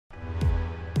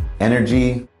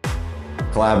Energy,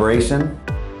 collaboration,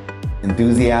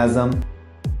 enthusiasm,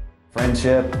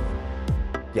 friendship,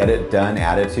 get it done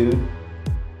attitude,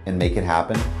 and make it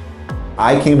happen.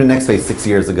 I came to Nextspace 6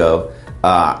 years ago.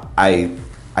 I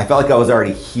felt like I was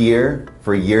already here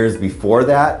for years before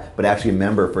that, but actually a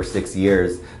member for 6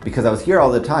 years because I was here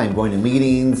all the time, going to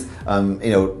meetings,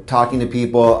 talking to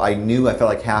people. I felt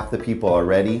like half the people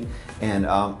already, and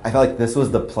I felt like this was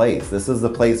the place. This was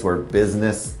the place where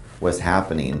business was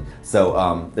happening.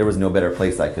 So there was no better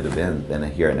place I could have been than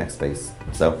here at Nextspace.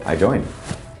 So I joined.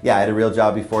 Yeah, I had a real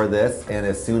job before this, and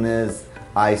as soon as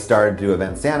I started to do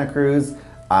event Santa Cruz,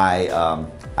 I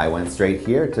went straight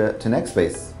here to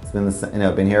Nextspace. It's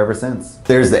been been here ever since.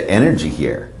 There's the energy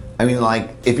here. I mean,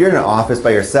 like if you're in an office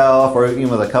by yourself or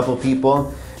even with a couple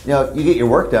people, you get your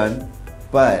work done,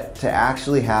 but to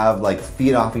actually have like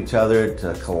feed off each other,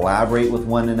 to collaborate with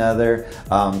one another,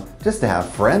 just to have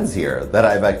friends here that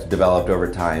I've actually developed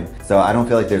over time. So I don't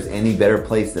feel like there's any better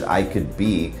place that I could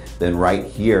be than right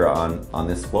here on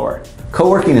this floor.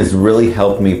 Co-working has really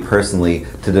helped me personally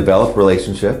to develop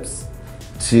relationships,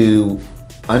 to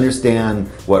understand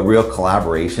what real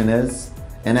collaboration is,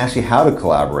 and actually how to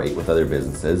collaborate with other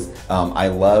businesses. I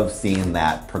love seeing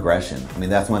that progression. I mean,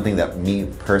 that's one thing that me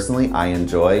personally, I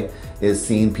enjoy, is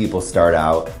seeing people start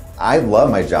out. I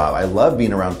love my job. I love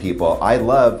being around people. I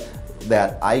love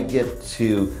that I get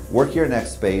to work here at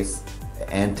Nextspace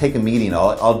and take a meeting.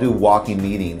 I'll do walking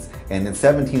meetings, and in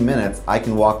 17 minutes, I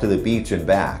can walk to the beach and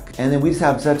back. And then we just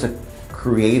have such a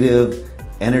creative,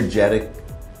 energetic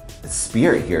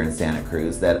spirit here in Santa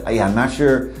Cruz that I'm not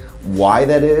sure why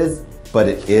that is, but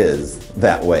it is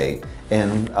that way.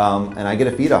 And I get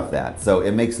a feed off that. So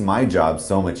it makes my job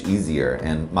so much easier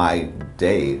and my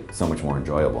day so much more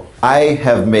enjoyable. I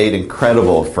have made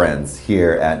incredible friends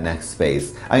here at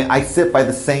Nextspace. I sit by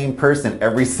the same person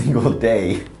every single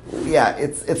day. Yeah,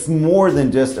 it's more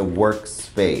than just a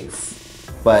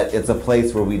workspace, but it's a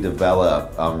place where we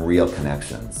develop real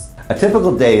connections. A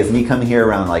typical day is me coming here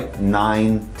around like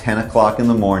 9, 10 o'clock in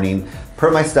the morning,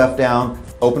 put my stuff down,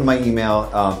 open my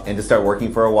email, and just start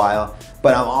working for a while.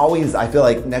 But I feel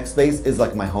like Nextspace is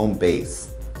like my home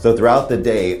base. So throughout the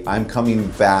day, I'm coming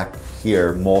back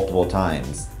here multiple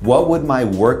times. What would my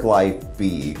work life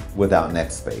be without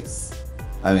Nextspace?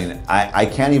 I mean, I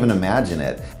can't even imagine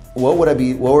it. What would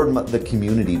the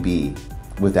community be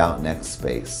without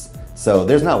Nextspace? So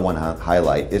there's not one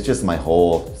highlight, it's just my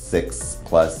whole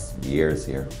 6+ years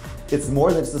here. It's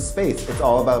more than just a space, it's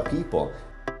all about people.